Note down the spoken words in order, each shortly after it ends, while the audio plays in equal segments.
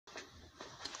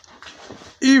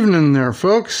Evening there,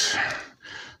 folks.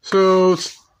 So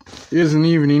it is an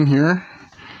evening here.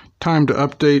 Time to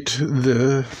update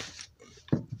the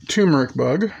turmeric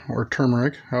bug, or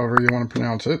turmeric, however you want to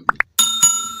pronounce it.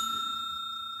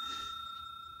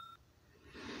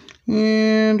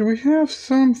 And we have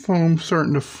some foam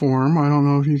starting to form. I don't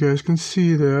know if you guys can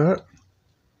see that.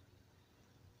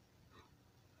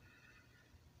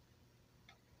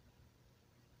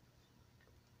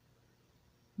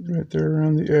 Right there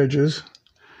around the edges.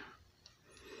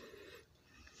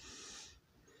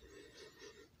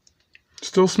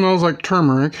 Still smells like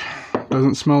turmeric.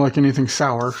 Doesn't smell like anything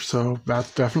sour, so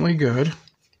that's definitely good.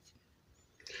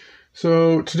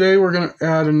 So today we're going to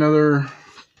add another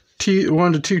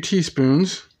 1 to 2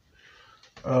 teaspoons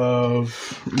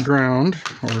of ground,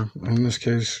 or in this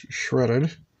case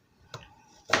shredded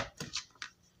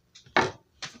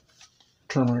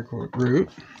turmeric root.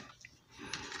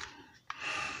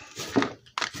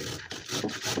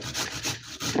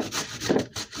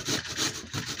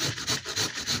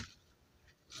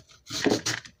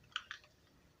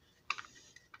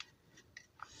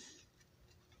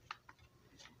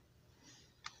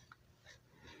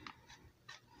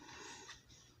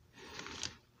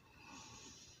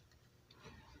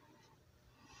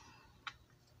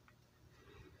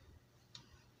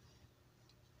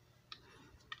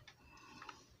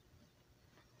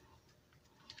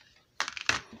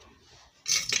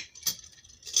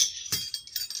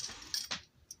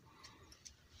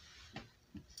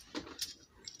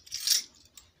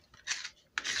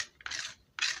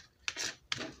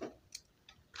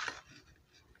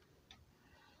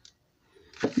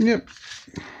 Yep,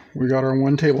 we got our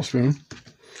 1 tablespoon.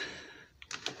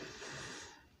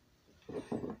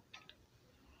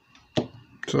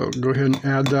 So go ahead and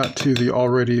add that to the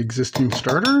already existing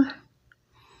starter.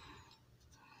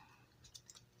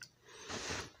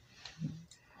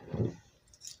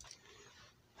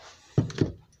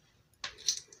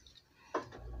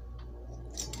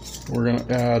 We're going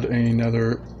to add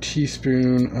another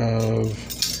teaspoon of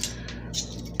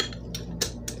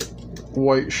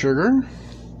white sugar.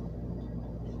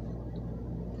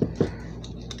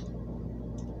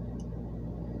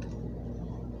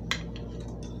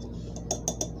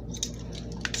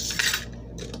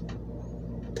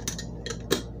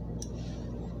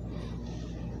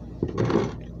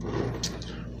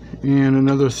 And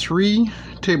another 3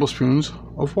 tablespoons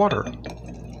of water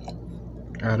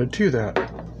added to that.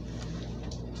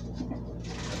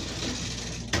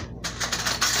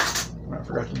 I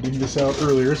forgot to dig this out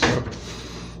earlier, so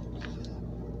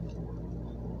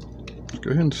let's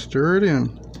go ahead and stir it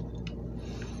in.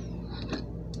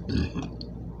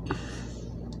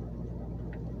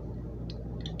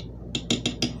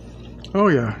 Oh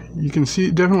yeah, you can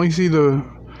definitely see the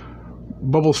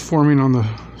bubbles forming on the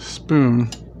spoon.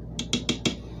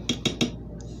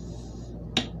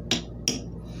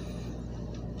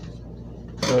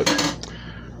 But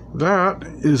that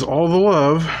is all the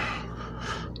love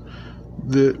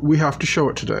that we have to show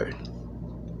it today.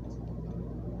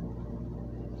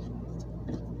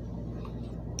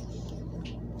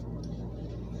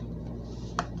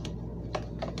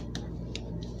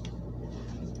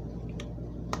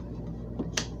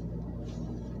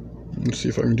 Let's see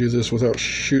if I can do this without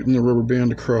shooting the rubber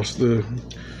band across the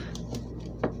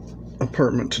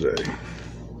apartment today.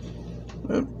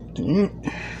 Oh,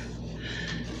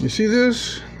 you see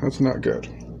this? That's not good.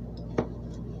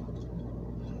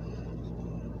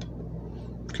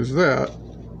 Because that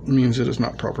means it is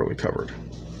not properly covered.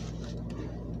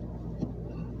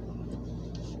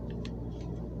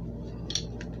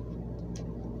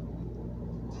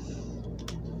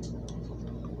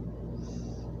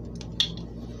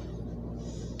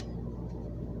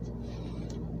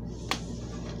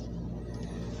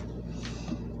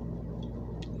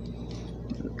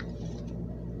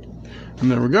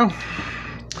 And there we go.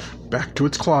 Back to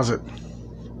its closet.